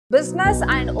Business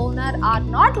and owner are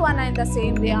not one and the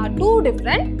same, they are two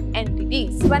different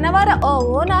entities. Whenever a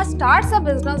owner starts a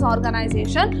business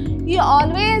organization, he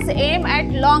always aim at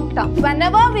long term.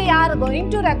 Whenever we are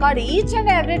going to record each and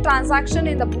every transaction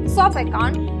in the books of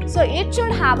account, so it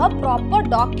should have a proper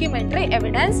documentary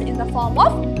evidence in the form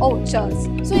of vouchers.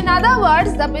 So in other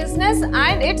words, the business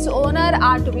and its owner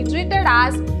are to be treated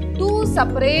as two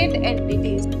separate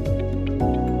entities.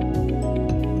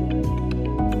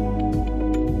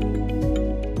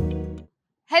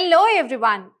 Hello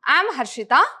everyone, I am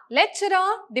Harshita, lecturer,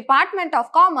 Department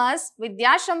of Commerce,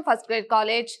 Vidhyaashram First Grade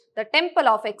College, the Temple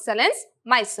of Excellence,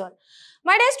 Mysuru.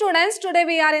 My dear students, today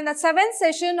we are in the 7th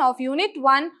session of Unit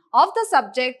 1 of the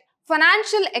subject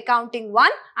Financial Accounting 1,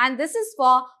 and this is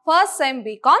for first sem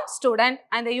BCom student,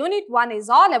 and the Unit 1 is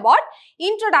all about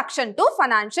Introduction to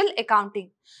Financial Accounting.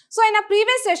 So in a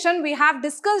previous session, we have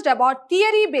discussed about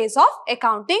theory base of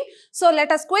accounting. So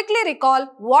let us quickly recall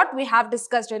what we have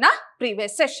discussed in a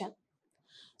previous session.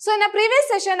 So in a previous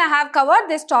session, I have covered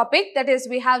this topic, that is,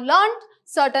 we have learned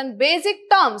certain basic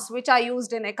terms which are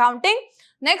used in accounting.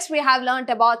 Next, we have learnt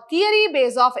about theory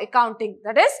base of accounting,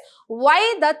 that is,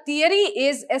 why the theory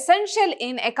is essential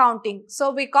in accounting.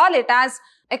 So we call it as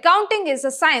accounting is a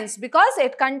science because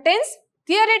it contains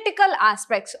theoretical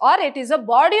aspects, or it is a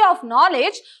body of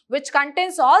knowledge which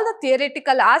contains all the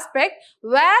theoretical aspect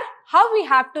where how we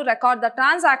have to record the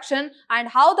transaction and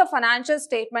how the financial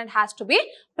statement has to be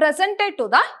presented to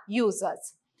the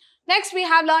users. Next, we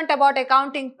have learnt about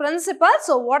accounting principle.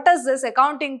 So what is this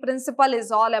accounting principle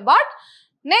is all about?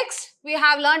 Next, we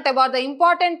have learnt about the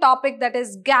important topic, that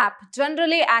is GAAP,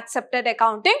 Generally Accepted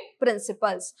Accounting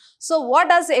Principles. So what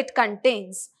does it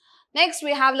contains? Next,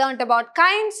 we have learnt about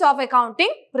kinds of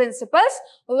accounting principles,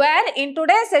 where in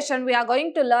today's session we are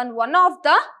going to learn one of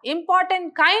the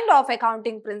important kind of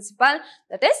accounting principle,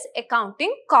 that is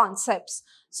accounting concepts.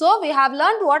 So we have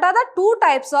learned what are the two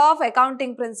types of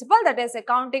accounting principle, that is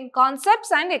accounting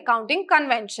concepts and accounting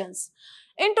conventions.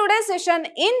 In today's session,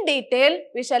 in detail,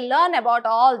 we shall learn about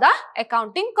all the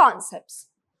accounting concepts.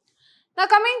 Now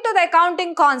coming to the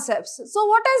accounting concepts. So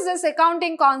what is this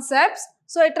accounting concepts?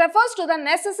 So it refers to the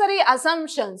necessary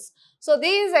assumptions. So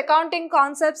these accounting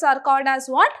concepts are called as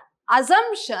what?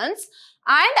 Assumptions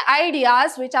and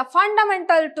ideas which are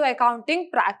fundamental to accounting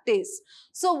practice.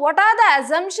 So what are the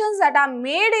assumptions that are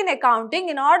made in accounting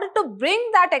in order to bring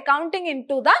that accounting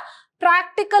into the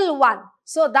practical one?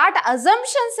 So that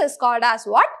assumptions is called as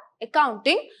what?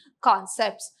 Accounting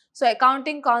concepts. So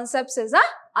accounting concepts is a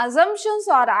assumptions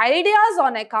or ideas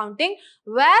on accounting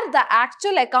where the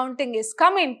actual accounting is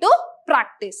come into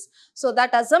practice. So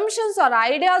that assumptions or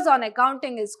ideas on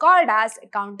accounting is called as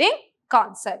accounting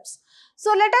concepts.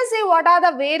 So let us see what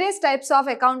are the various types of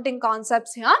accounting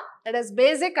concepts here. That is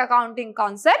basic accounting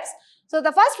concepts. So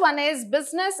the first one is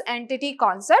business entity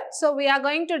concept. So we are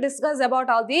going to discuss about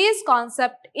all these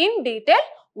concepts in detail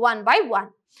one by one.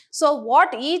 So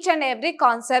what each and every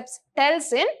concept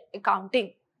tells in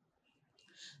accounting.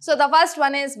 So the first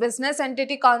one is business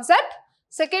entity concept.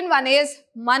 Second one is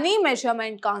money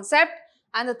measurement concept.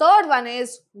 And the third one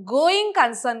is going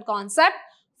concern concept.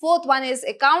 Fourth one is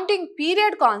accounting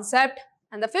period concept.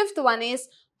 And the fifth one is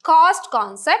cost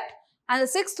concept. And the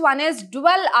sixth one is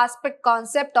dual aspect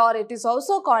concept, or it is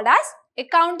also called as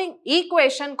accounting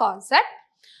equation concept.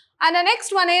 And the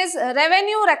next one is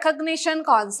revenue recognition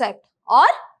concept or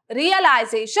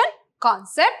realization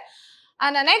concept.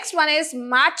 And the next one is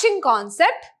matching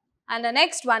concept. And the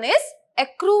next one is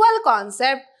accrual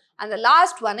concept. And the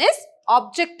last one is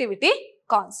objectivity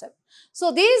concept.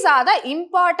 So these are the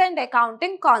important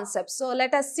accounting concepts. So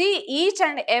let us see each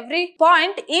and every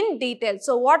point in detail.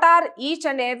 So what are each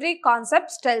and every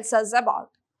concepts tells us about.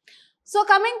 So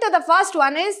coming to the first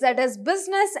one is, that is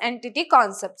business entity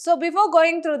concept. So before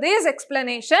going through this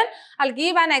explanation, I'll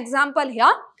give an example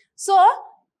here. So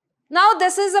now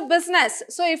this is a business.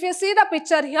 So if you see the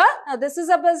picture here, now this is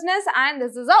a business and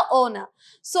this is a owner.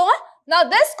 So now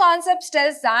this concept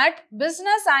tells that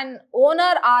business and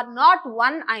owner are not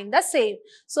one and the same.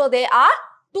 So they are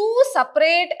two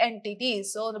separate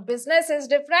entities. So the business is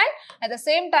different, at the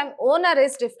same time owner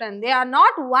is different. They are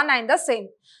not one and the same.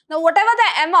 Now whatever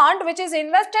the amount which is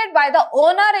invested by the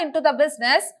owner into the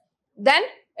business, then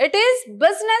it is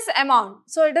business amount.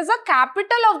 So it is a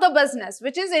capital of the business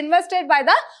which is invested by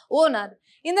the owner.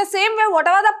 In the same way,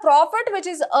 whatever the profit which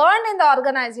is earned in the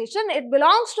organization, it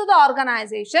belongs to the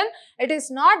organization. It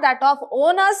is not that of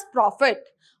owner's profit.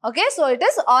 Okay, so it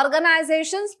is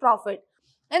organization's profit.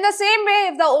 In the same way,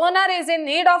 if the owner is in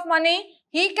need of money,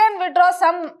 he can withdraw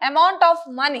some amount of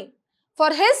money. for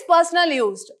his personal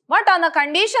use, but on the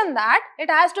condition that it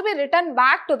has to be written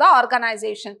back to the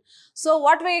organization. So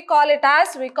what we call it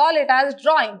as? We call it as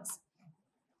drawings.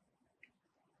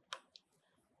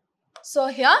 So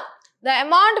here the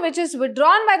amount which is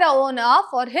withdrawn by the owner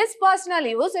for his personal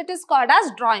use, it is called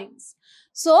as drawings.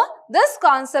 So this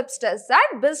concept says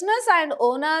that business and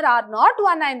owner are not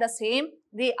one and the same.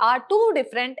 They are two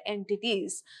different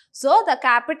entities. So the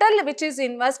capital which is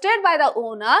invested by the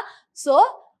owner, so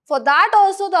for that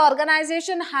also the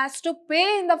organization has to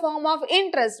pay in the form of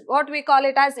interest, what we call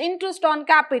it as interest on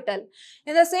capital.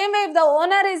 In the same way, if the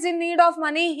owner is in need of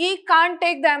money, he can't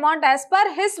take the amount as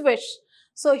per his wish.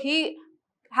 So he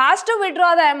has to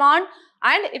withdraw the amount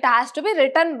and it has to be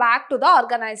written back to the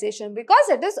organization because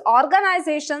it is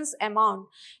organization's amount.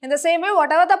 In the same way,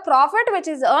 whatever the profit which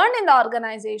is earned in the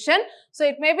organization, so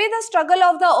it may be the struggle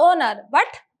of the owner, but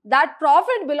that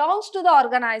profit belongs to the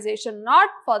organization, not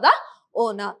for the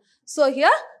owner. So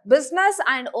here business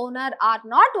and owner are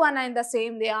not one and the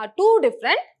same, they are two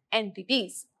different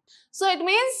entities. So it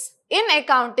means in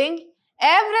accounting,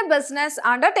 every business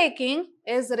undertaking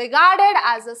is regarded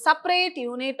as a separate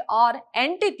unit or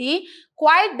entity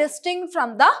quite distinct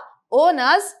from the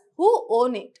owners who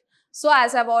own it. So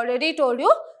as I have already told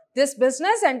you, this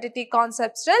business entity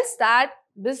concept tells that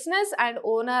business and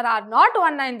owner are not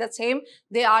one and the same,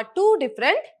 they are two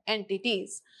different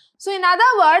entities. So in other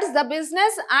words, the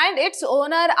business and its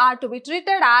owner are to be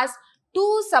treated as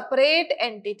two separate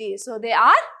entities. So they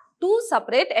are two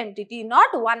separate entities, not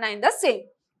one and the same.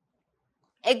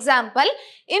 Example,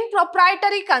 in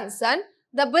proprietary concern,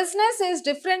 the business is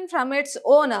different from its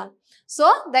owner.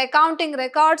 So the accounting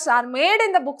records are made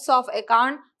in the books of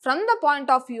account from the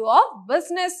point of view of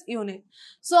business unit.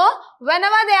 So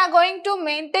whenever they are going to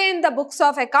maintain the books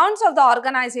of accounts of the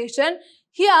organization,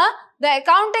 here the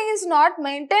accounting is not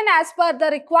maintained as per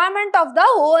the requirement of the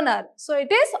owner. So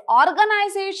it is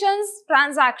organization's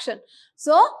transaction.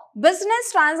 So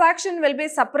business transaction will be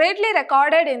separately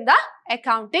recorded in the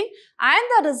accounting and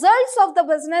the results of the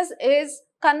business is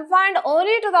confined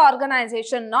only to the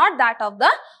organization, not that of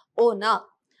the owner.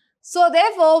 So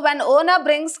therefore, when owner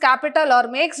brings capital or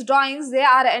makes drawings, they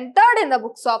are entered in the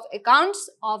books of accounts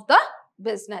of the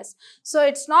business. So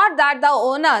it's not that the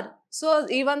owner, so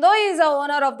even though he is the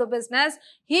owner of the business,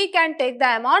 he can take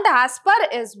the amount as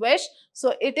per his wish.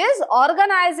 So it is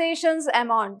organization's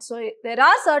amount. So there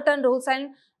are certain rules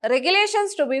and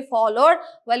regulations to be followed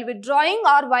while withdrawing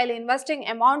or while investing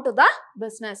amount to the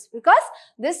business, because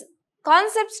this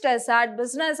concept says that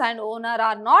business and owner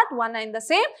are not one and the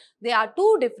same, they are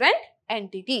two different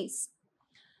entities.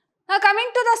 Now coming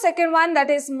to the second one, that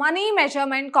is money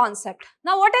measurement concept.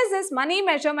 Now what is this money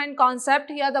measurement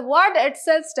concept? Here the word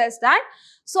itself says that,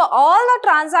 so all the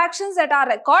transactions that are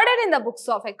recorded in the books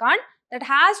of account, that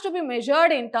has to be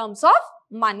measured in terms of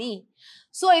money.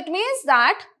 So it means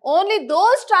that only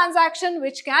those transactions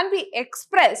which can be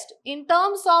expressed in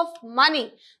terms of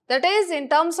money, that is in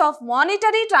terms of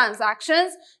monetary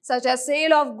transactions such as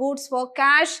sale of goods for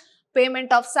cash,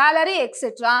 payment of salary,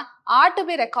 etc. are to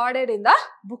be recorded in the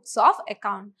books of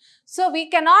account. So we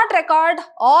cannot record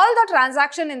all the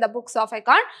transactions in the books of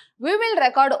account. We will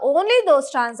record only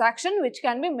those transactions which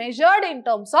can be measured in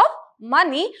terms of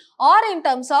money or in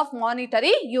terms of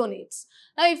monetary units.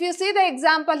 Now if you see the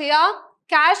example here,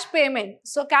 cash payment.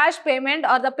 So cash payment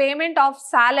or the payment of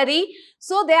salary,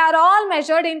 so they are all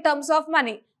measured in terms of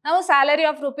money. Now salary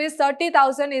of rupees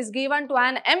 30,000 is given to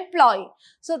an employee.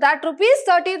 So that rupees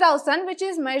 30,000 which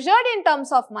is measured in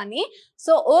terms of money,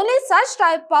 so only such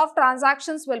type of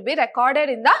transactions will be recorded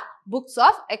in the books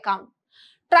of account.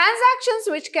 Transactions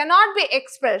which cannot be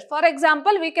expressed, for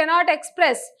example, we cannot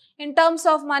express in terms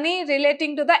of money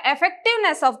relating to the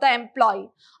effectiveness of the employee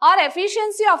or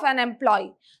efficiency of an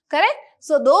employee, correct?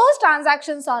 So those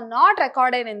transactions are not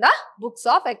recorded in the books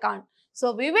of account.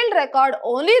 So we will record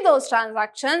only those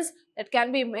transactions that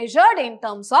can be measured in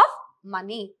terms of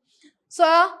money.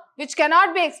 So which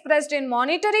cannot be expressed in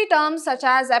monetary terms such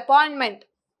as appointment.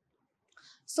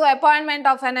 So appointment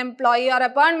of an employee or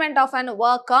appointment of an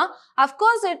worker, of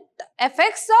course it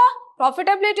affects the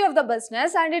profitability of the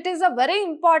business and it is a very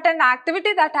important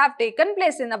activity that have taken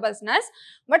place in the business,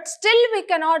 but still we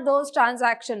cannot those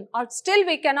transactions or still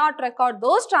we cannot record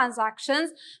those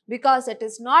transactions because it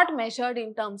is not measured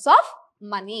in terms of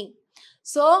money.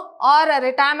 So or a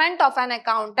retirement of an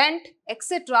accountant,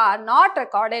 etc. are not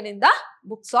recorded in the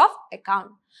books of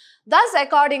account. Thus,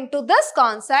 according to this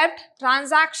concept,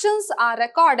 transactions are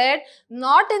recorded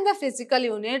not in the physical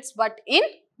units but in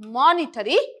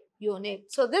monetary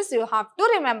units. So this you have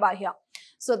to remember here.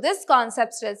 So this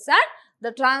concept says that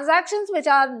the transactions which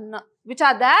are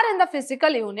there in the physical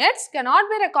units cannot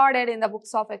be recorded in the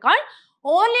books of account.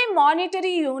 Only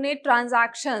monetary unit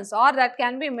transactions, or that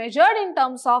can be measured in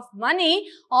terms of money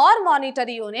or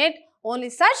monetary unit,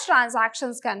 only such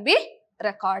transactions can be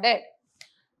recorded.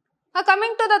 Now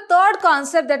coming to the third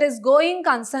concept, that is going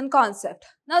concern concept.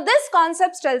 Now this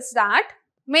concept tells that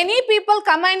many people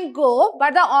come and go,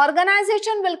 but the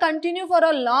organization will continue for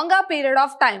a longer period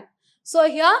of time. So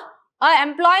here, an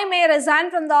employee may resign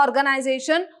from the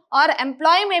organization, or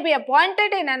employee may be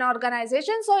appointed in an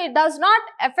organization. So it does not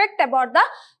affect about the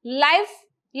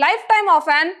lifetime of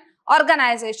an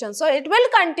organization. So it will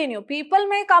continue. People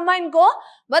may come and go,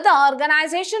 but the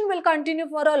organization will continue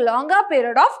for a longer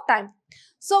period of time.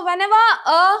 So whenever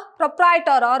a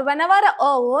proprietor or whenever a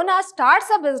owner starts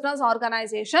a business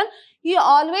organization, he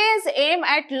always aim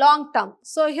at long term.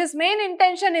 So his main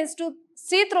intention is to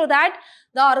see through that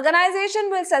the organization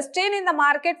will sustain in the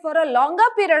market for a longer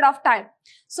period of time.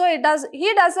 So he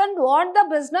doesn't want the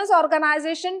business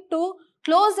organization to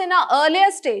close in an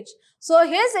earlier stage. So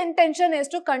his intention is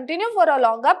to continue for a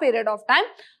longer period of time,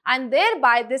 and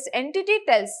thereby this entity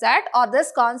tells that, or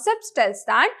this concept tells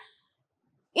that,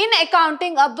 in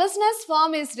accounting, a business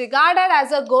firm is regarded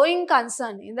as a going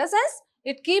concern. In the sense,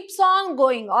 it keeps on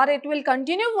going, or it will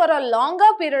continue for a longer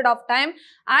period of time,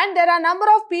 and there are a number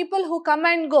of people who come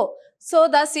and go. So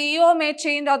the CEO may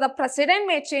change, or the president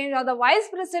may change, or the vice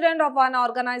president of an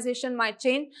organization might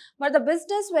change, but the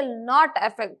business will not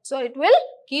affect. So it will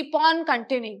keep on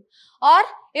continuing. Or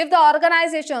if the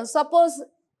organization, suppose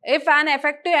if an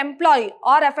effective employee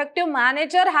or effective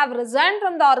manager have resigned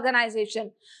from the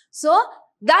organization, so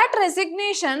that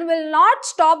resignation will not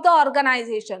stop the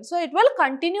organization. So it will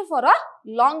continue for a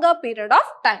longer period of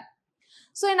time.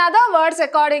 So in other words,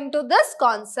 according to this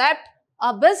concept,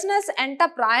 a business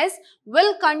enterprise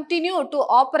will continue to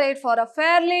operate for a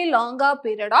fairly longer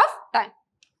period of time.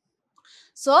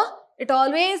 So it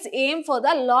always aims for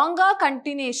the longer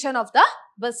continuation of the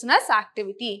business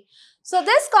activity. So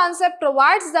this concept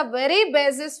provides the very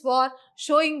basis for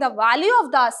showing the value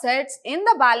of the assets in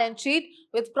the balance sheet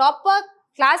with proper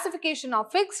classification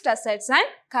of fixed assets and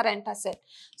current asset.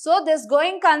 So this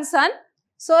going concern,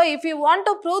 so if you want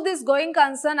to prove this going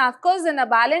concern, of course in a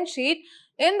balance sheet,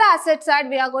 in the asset side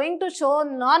we are going to show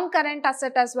non-current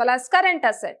asset as well as current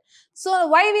asset. So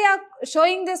why we are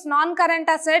showing this non-current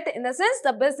asset? In the sense,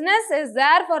 the business is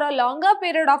there for a longer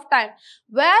period of time,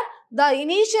 where the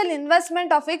initial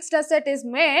investment of fixed asset is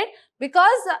made because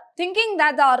thinking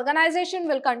that the organization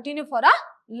will continue for a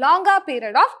longer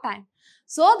period of time.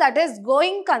 So that is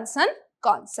going concern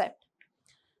concept.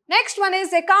 Next one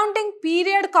is accounting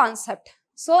period concept.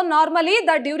 So normally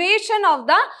the duration of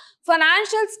the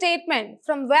financial statement,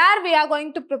 from where we are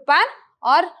going to prepare,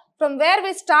 or from where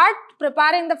we start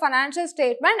preparing the financial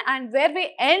statement and where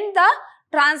we end the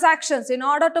transactions in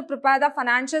order to prepare the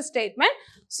financial statement.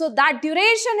 So that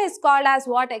duration is called as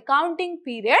what? Accounting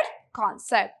period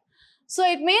concept. So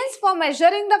it means for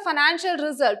measuring the financial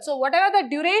results. So whatever the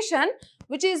duration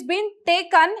which is being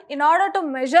taken in order to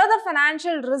measure the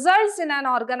financial results in an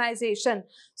organization.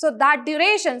 So that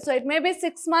duration, so it may be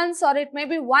 6 months or it may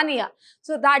be 1 year.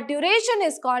 So that duration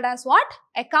is called as what?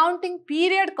 Accounting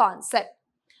period concept.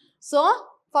 So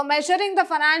for measuring the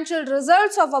financial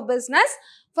results of a business,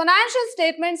 financial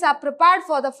statements are prepared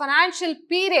for the financial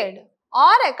period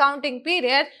or accounting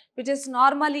period, which is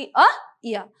normally a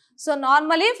year. So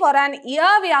normally for an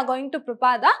year we are going to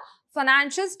prepare the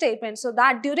financial statement. So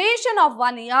that duration of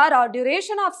 1 year or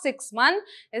duration of 6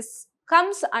 months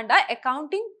comes under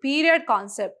accounting period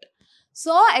concept.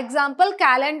 So example,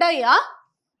 calendar year,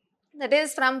 that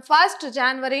is from 1st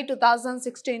January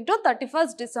 2016 to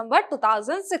 31st December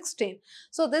 2016.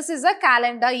 So this is a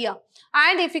calendar year.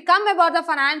 And if we come about the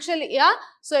financial year,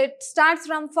 so it starts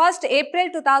from 1st April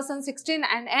 2016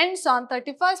 and ends on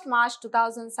 31st March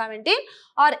 2017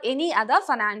 or any other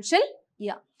financial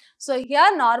year. So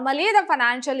here normally the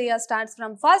financial year starts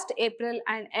from 1st April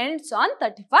and ends on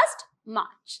 31st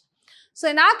March. So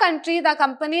in our country, the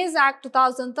Companies Act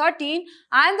 2013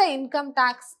 and the Income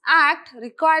Tax Act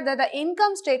require that the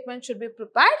income statement should be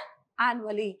prepared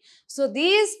annually. So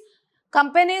these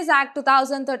Companies Act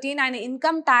 2013 and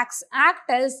Income Tax Act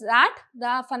tells that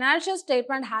the financial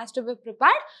statement has to be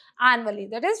prepared annually.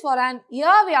 That is, for an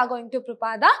year we are going to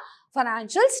prepare the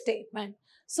financial statement.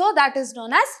 So that is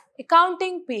known as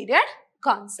accounting period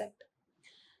concept.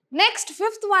 Next,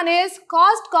 fifth one is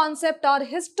cost concept or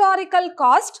historical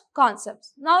cost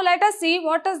concepts. Now let us see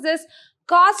what is this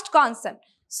cost concept.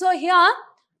 So here,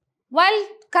 while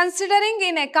considering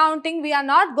in accounting, we are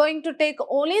not going to take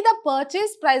only the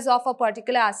purchase price of a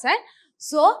particular asset.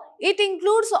 So it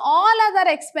includes all other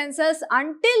expenses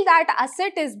until that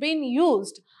asset is being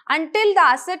used, until the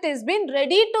asset is being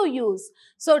ready to use.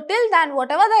 So till then,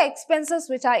 whatever the expenses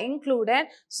which are included,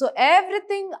 so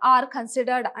everything are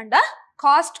considered under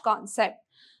cost concept.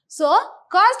 So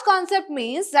cost concept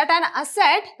means that an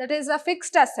asset, that is a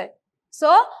fixed asset.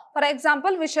 So for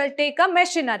example, we shall take a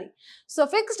machinery. So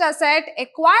fixed asset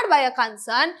acquired by a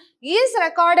concern is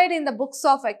recorded in the books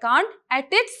of account at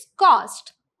its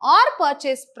cost or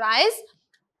purchase price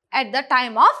at the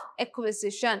time of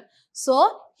acquisition.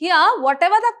 So here,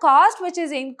 whatever the cost which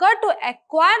is incurred to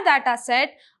acquire that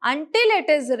asset until it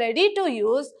is ready to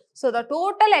use, so the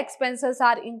total expenses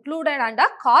are included under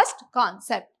cost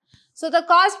concept. So the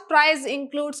cost price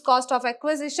includes cost of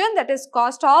acquisition, that is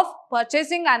cost of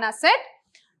purchasing an asset,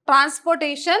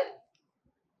 transportation,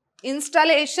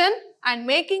 installation and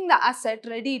making the asset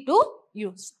ready to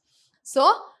use.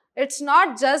 So it's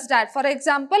not just that. For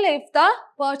example, if the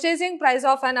purchasing price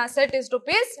of an asset is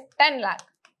rupees 10 lakh.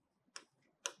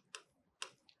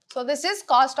 So this is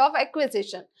cost of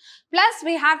acquisition. Plus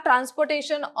we have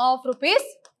transportation of rupees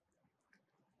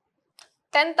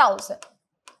 10,000.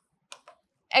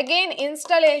 Again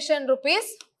installation rupees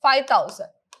 5,000.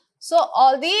 So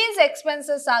all these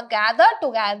expenses are gathered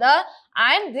together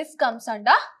and this comes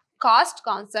under cost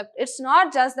concept. It's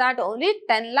not just that only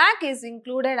 10 lakh is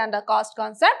included under cost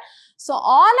concept. So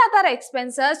all other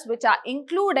expenses which are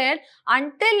included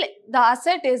until the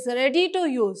asset is ready to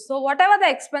use. So whatever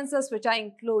the expenses which are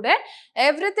included,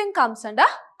 everything comes under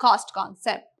cost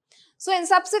concept. So in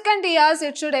subsequent years,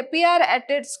 it should appear at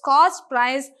its cost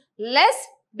price less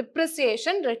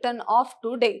depreciation written off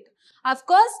to date. Of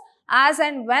course, as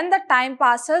and when the time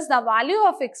passes, the value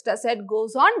of fixed asset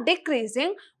goes on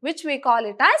decreasing, which we call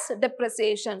it as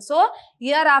depreciation. So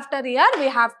year after year, we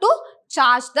have to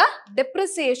charge the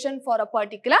depreciation for a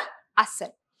particular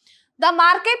asset. The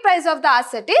market price of the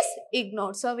asset is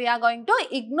ignored. So we are going to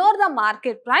ignore the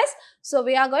market price. So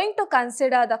we are going to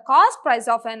consider the cost price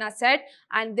of an asset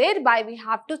and thereby we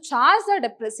have to charge the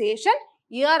depreciation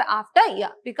year after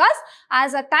year, because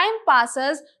as the time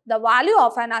passes, the value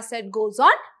of an asset goes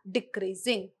on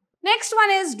decreasing. Next one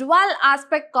is dual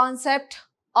aspect concept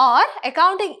or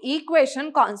accounting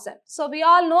equation concept. So we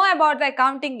all know about the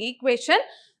accounting equation,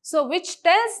 so which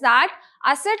tells that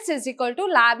assets is equal to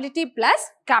liability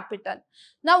plus capital.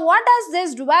 Now what does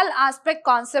this dual aspect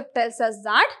concept tells us?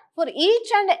 That for each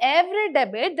and every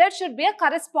debit there should be a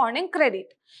corresponding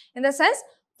credit. In the sense,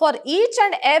 for each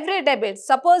and every debit,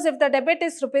 suppose if the debit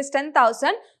is rupees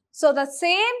 10,000, so the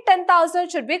same 10,000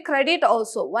 should be credit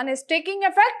also. One is taking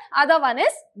effect, other one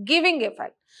is giving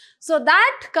effect. So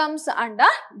that comes under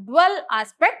dual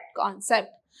aspect concept.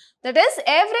 That is,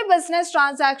 every business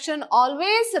transaction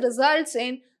always results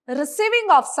in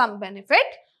receiving of some benefit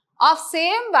of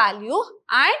same value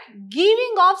and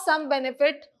giving of some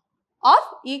benefit of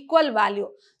equal value.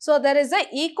 So there is an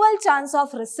equal chance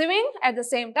of receiving, at the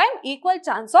same time equal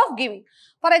chance of giving.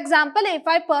 For example, if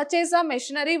I purchase a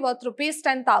machinery worth rupees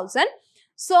 10,000,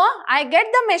 so I get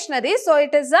the machinery, so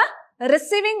it is a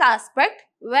receiving aspect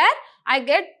where I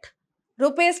get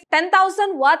rupees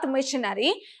 10,000 worth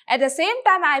machinery. At the same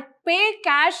time I pay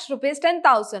cash rupees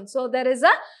 10,000. So there is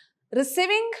a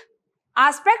receiving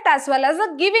aspect as well as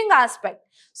a giving aspect.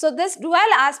 So this dual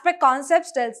aspect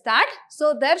concept tells that,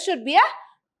 so there should be a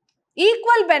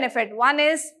equal benefit. One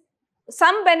is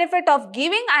some benefit of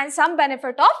giving and some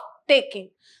benefit of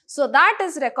taking. So that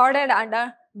is recorded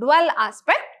under dual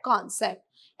aspect concept.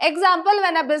 Example,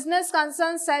 when a business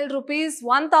concern sell rupees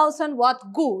 1,000 worth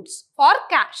goods for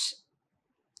cash.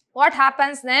 What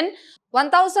happens then?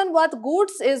 1,000 worth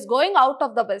goods is going out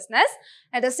of the business.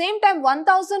 At the same time,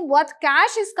 1,000 worth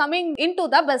cash is coming into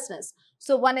the business.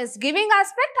 So one is giving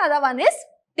aspect, other one is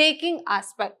taking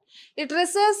aspect. It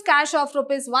receives cash of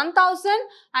rupees 1,000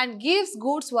 and gives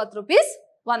goods worth rupees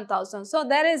 1,000. So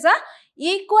there is a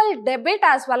equal debit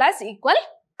as well as equal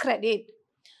credit.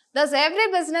 Thus,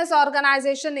 every business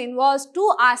organization involves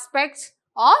two aspects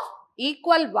of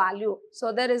equal value.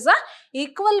 So there is a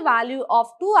equal value of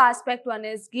two aspects. One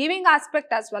is giving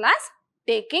aspect as well as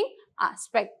taking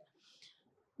aspect.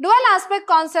 Dual aspect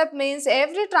concept means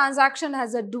every transaction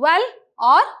has a dual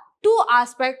or two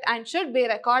aspect and should be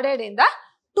recorded in the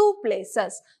two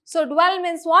places. So dual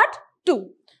means what?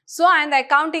 Two. So and the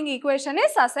accounting equation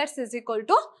is assets is equal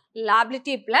to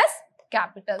liability plus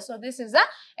capital. So this is the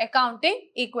accounting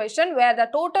equation where the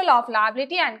total of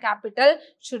liability and capital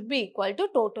should be equal to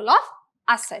total of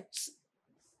assets.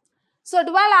 So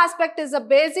dual aspect is a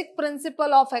basic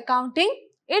principle of accounting.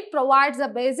 It provides a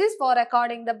basis for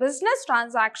recording the business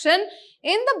transaction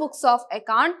in the books of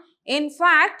account. In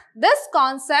fact, this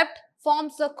concept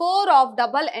forms the core of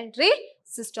double entry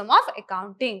system of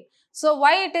accounting. So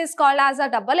why it is called as a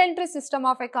double entry system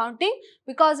of accounting?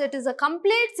 Because it is a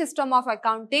complete system of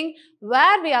accounting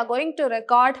where we are going to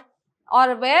record,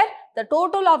 or where the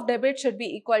total of debit should be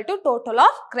equal to total of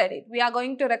credit. We are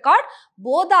going to record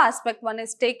both the aspect, one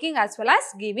is taking as well as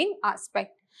giving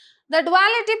aspect. The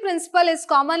duality principle is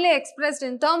commonly expressed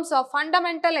in terms of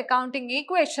fundamental accounting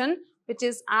equation, which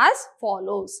is as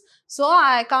follows. So,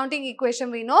 our accounting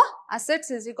equation we know assets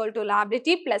is equal to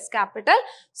liability plus capital.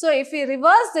 So, if we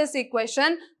reverse this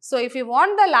equation, so if you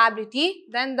want the liability,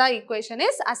 then the equation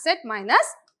is asset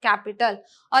minus capital,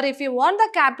 or if you want the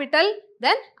capital,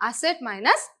 then asset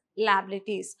minus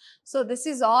liabilities. So, this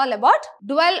is all about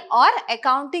dual or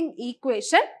accounting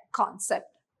equation concept.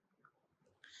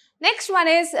 Next one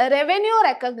is revenue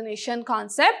recognition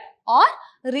concept or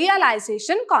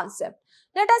realization concept.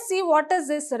 Let us see what is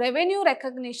this revenue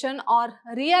recognition or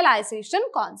realization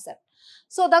concept.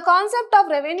 So, the concept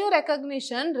of revenue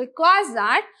recognition requires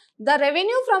that the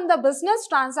revenue from the business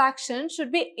transaction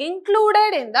should be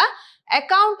included in the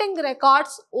accounting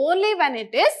records only when it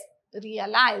is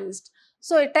realized.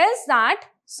 So, it is that,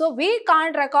 so we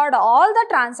can't record all the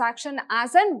transaction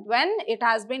as and when it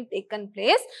has been taken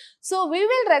place. So, we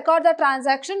will record the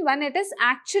transaction when it is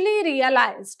actually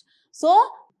realized. So,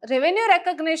 revenue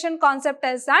recognition concept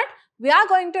is that we are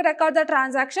going to record the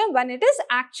transaction when it is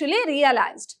actually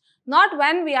realized, not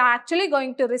when we are actually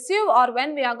going to receive or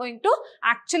when we are going to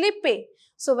actually pay.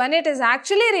 So, when it is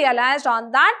actually realized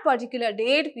on that particular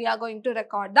date, we are going to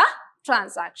record the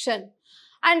transaction.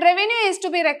 And revenue is to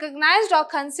be recognized or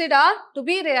considered to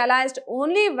be realized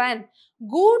only when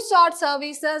goods or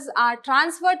services are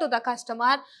transferred to the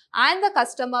customer and the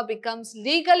customer becomes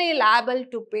legally liable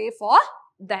to pay for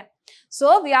them.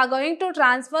 So, we are going to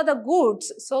transfer the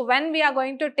goods. So, when we are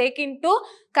going to take into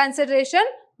consideration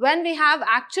when we have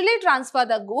actually transferred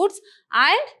the goods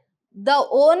and the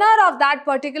owner of that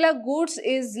particular goods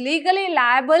is legally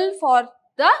liable for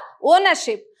the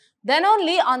ownership, then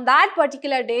only on that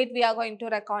particular date we are going to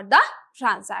record the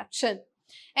transaction.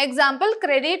 Example,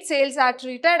 credit sales are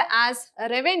treated as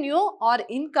revenue or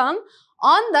income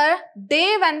on the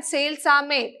day when sales are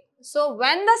made. So,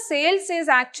 when the sales is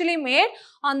actually made,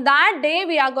 on that day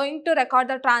we are going to record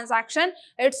the transaction.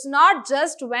 It's not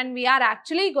just when we are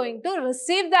actually going to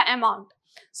receive the amount.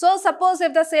 So, suppose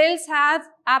if the sales have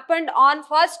happened on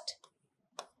 1st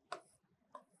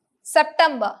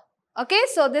September. Okay,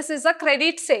 so this is a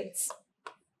credit sales.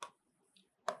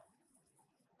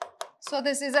 So,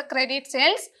 this is a credit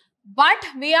sales, but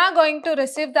we are going to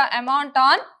receive the amount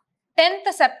on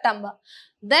 10th September.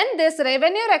 Then this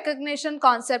revenue recognition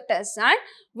concept is that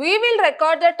we will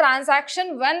record the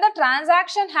transaction when the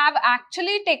transaction have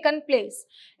actually taken place.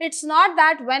 It's not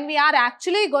that when we are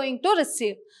actually going to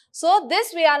receive. So,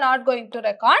 this we are not going to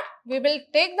record. We will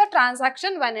take the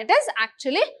transaction when it is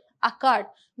actually occurred,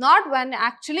 not when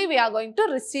actually we are going to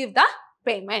receive the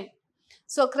payment.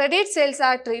 So, credit sales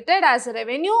are treated as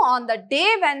revenue on the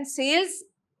day when sales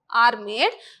are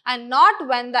made and not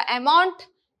when the amount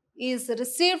is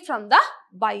received from the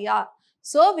buyer.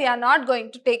 So, we are not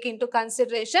going to take into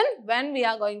consideration when we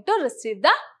are going to receive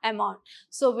the amount.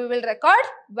 So, we will record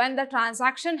when the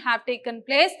transaction have taken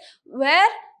place where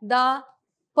the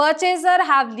purchaser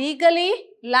have legally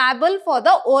liable for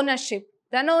the ownership.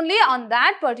 Then only on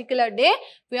that particular day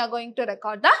we are going to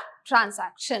record the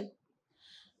transaction.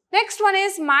 Next one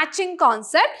is matching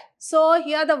concept. So,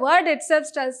 here the word itself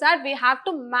tells that we have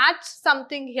to match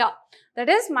something here. That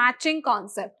is matching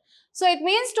concept. So, it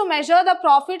means to measure the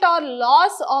profit or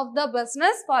loss of the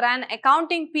business for an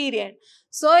accounting period.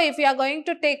 So, if you are going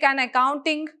to take an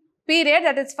accounting period,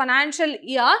 that is financial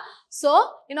year. So,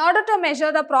 in order to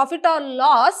measure the profit or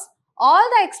loss, all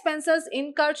the expenses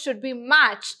incurred should be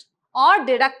matched or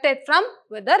deducted from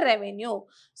with the revenue.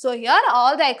 So, here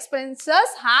all the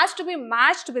expenses has to be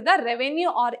matched with the revenue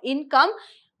or income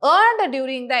earned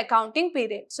during the accounting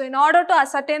period. So, in order to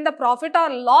ascertain the profit or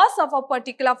loss of a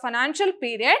particular financial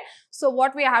period, so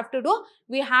what we have to do?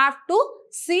 We have to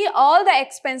see all the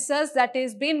expenses that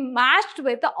is being matched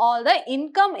with all the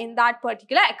income in that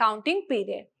particular accounting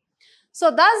period. So,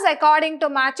 thus according to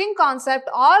matching concept,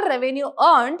 all revenue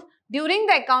earned during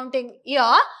the accounting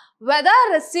year, whether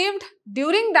received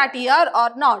during that year or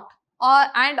not,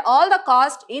 and all the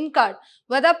cost incurred,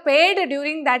 whether paid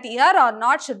during that year or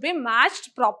not, should be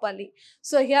matched properly.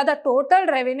 So, here the total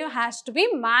revenue has to be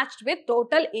matched with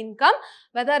total income,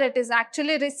 whether it is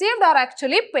actually received or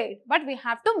actually paid, but we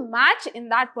have to match in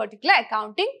that particular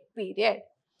accounting period.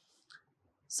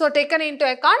 So, taken into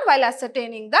account while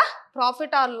ascertaining the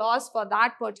profit or loss for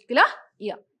that particular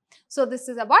year. So, this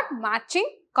is about matching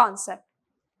concept.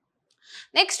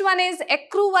 Next one is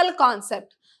accrual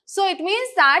concept. So it means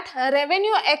that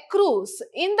revenue accrues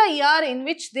in the year in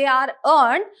which they are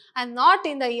earned and not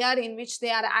in the year in which they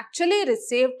are actually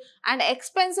received, and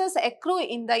expenses accrue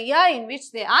in the year in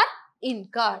which they are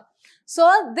incurred. So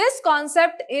this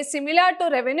concept is similar to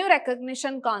revenue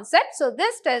recognition concept. So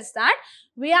this tells that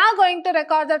we are going to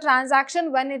record the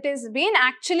transaction when it is been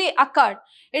actually occurred.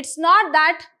 It's not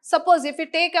that, suppose if you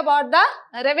take about the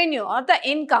revenue or the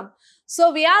income,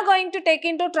 so we are going to take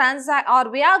into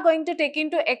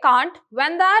account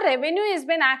when the revenue is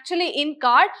been actually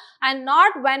incurred and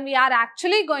not when we are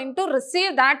actually going to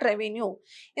receive that revenue.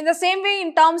 In the same way,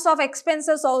 in terms of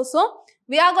expenses also,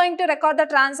 we are going to record the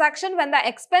transaction when the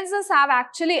expenses have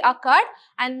actually occurred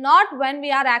and not when we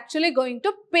are actually going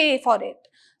to pay for it.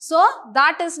 So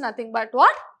that is nothing but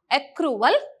what?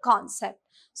 Accrual concept.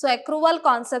 So accrual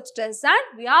concept says that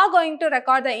we are going to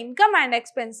record the income and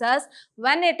expenses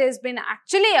when it has been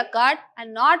actually occurred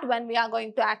and not when we are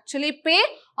going to actually pay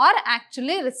or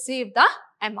actually receive the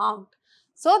amount.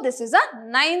 So this is a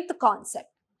 9th concept.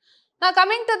 Now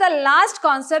coming to the last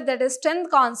concept, that is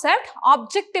 10th concept,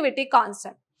 objectivity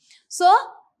concept. So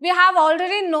we have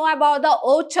already know about the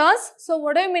vouchers. So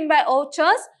what do you mean by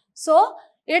vouchers? So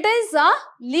it is a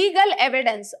legal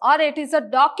evidence or it is a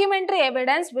documentary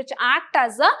evidence which act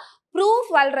as a proof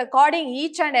while recording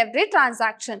each and every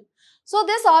transaction. So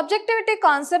this objectivity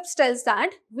concept tells that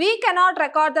we cannot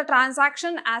record the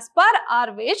transaction as per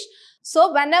our wish.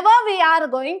 So whenever we are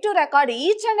going to record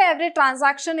each and every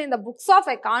transaction in the books of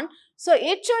account, so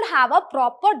it should have a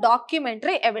proper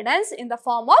documentary evidence in the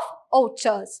form of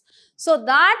vouchers. So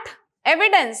that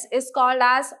evidence is called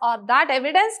as, or that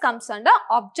evidence comes under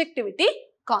objectivity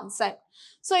concept.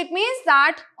 So it means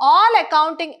that all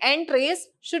accounting entries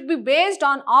should be based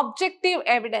on objective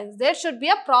evidence. There should be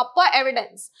a proper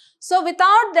evidence. So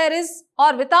without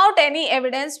any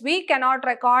evidence, we cannot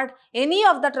record any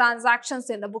of the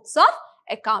transactions in the books of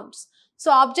accounts.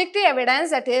 So objective evidence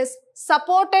that is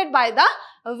supported by the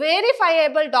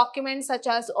verifiable documents such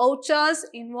as vouchers,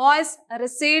 invoice,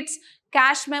 receipts,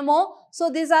 cash memo. So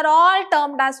these are all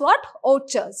termed as what?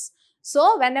 Vouchers.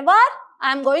 So whenever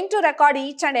I am going to record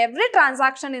each and every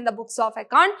transaction in the books of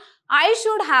account, I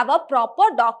should have a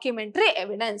proper documentary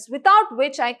evidence without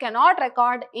which I cannot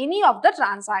record any of the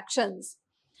transactions.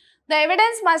 The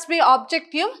evidence must be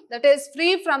objective, that is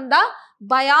free from the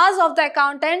bias of the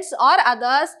accountants or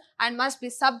others, and must be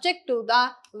subject to the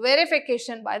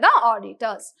verification by the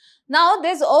auditors. Now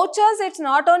this vouchers, it's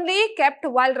not only kept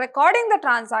while recording the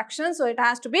transaction, so it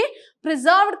has to be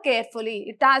preserved carefully.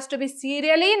 It has to be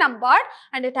serially numbered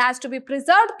and it has to be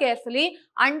preserved carefully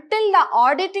until the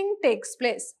auditing takes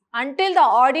place. Until the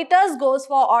auditors goes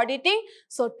for auditing,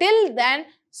 so till then,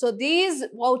 so these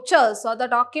vouchers or the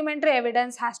documentary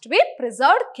evidence has to be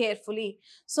preserved carefully.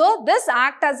 So this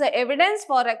acts as a evidence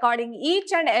for recording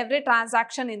each and every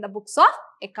transaction in the books of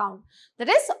account. That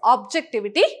is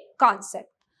objectivity concept.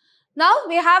 Now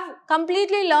we have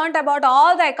completely learnt about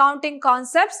all the accounting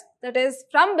concepts, that is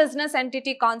from business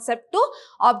entity concept to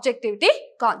objectivity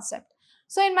concept.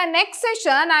 So in my next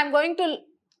session, I am going to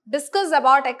discuss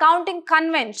about accounting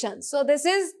conventions. So this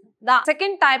is the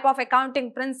second type of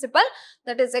accounting principle,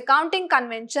 that is accounting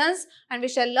conventions, and we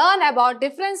shall learn about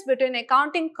difference between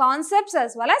accounting concepts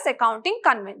as well as accounting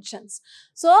conventions.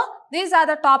 So these are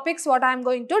the topics what I am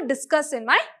going to discuss in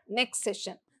my next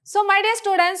session. So my dear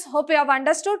students, hope you have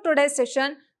understood today's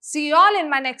session. See you all in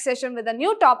my next session with a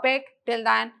new topic. Till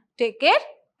then, take care.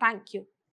 Thank you.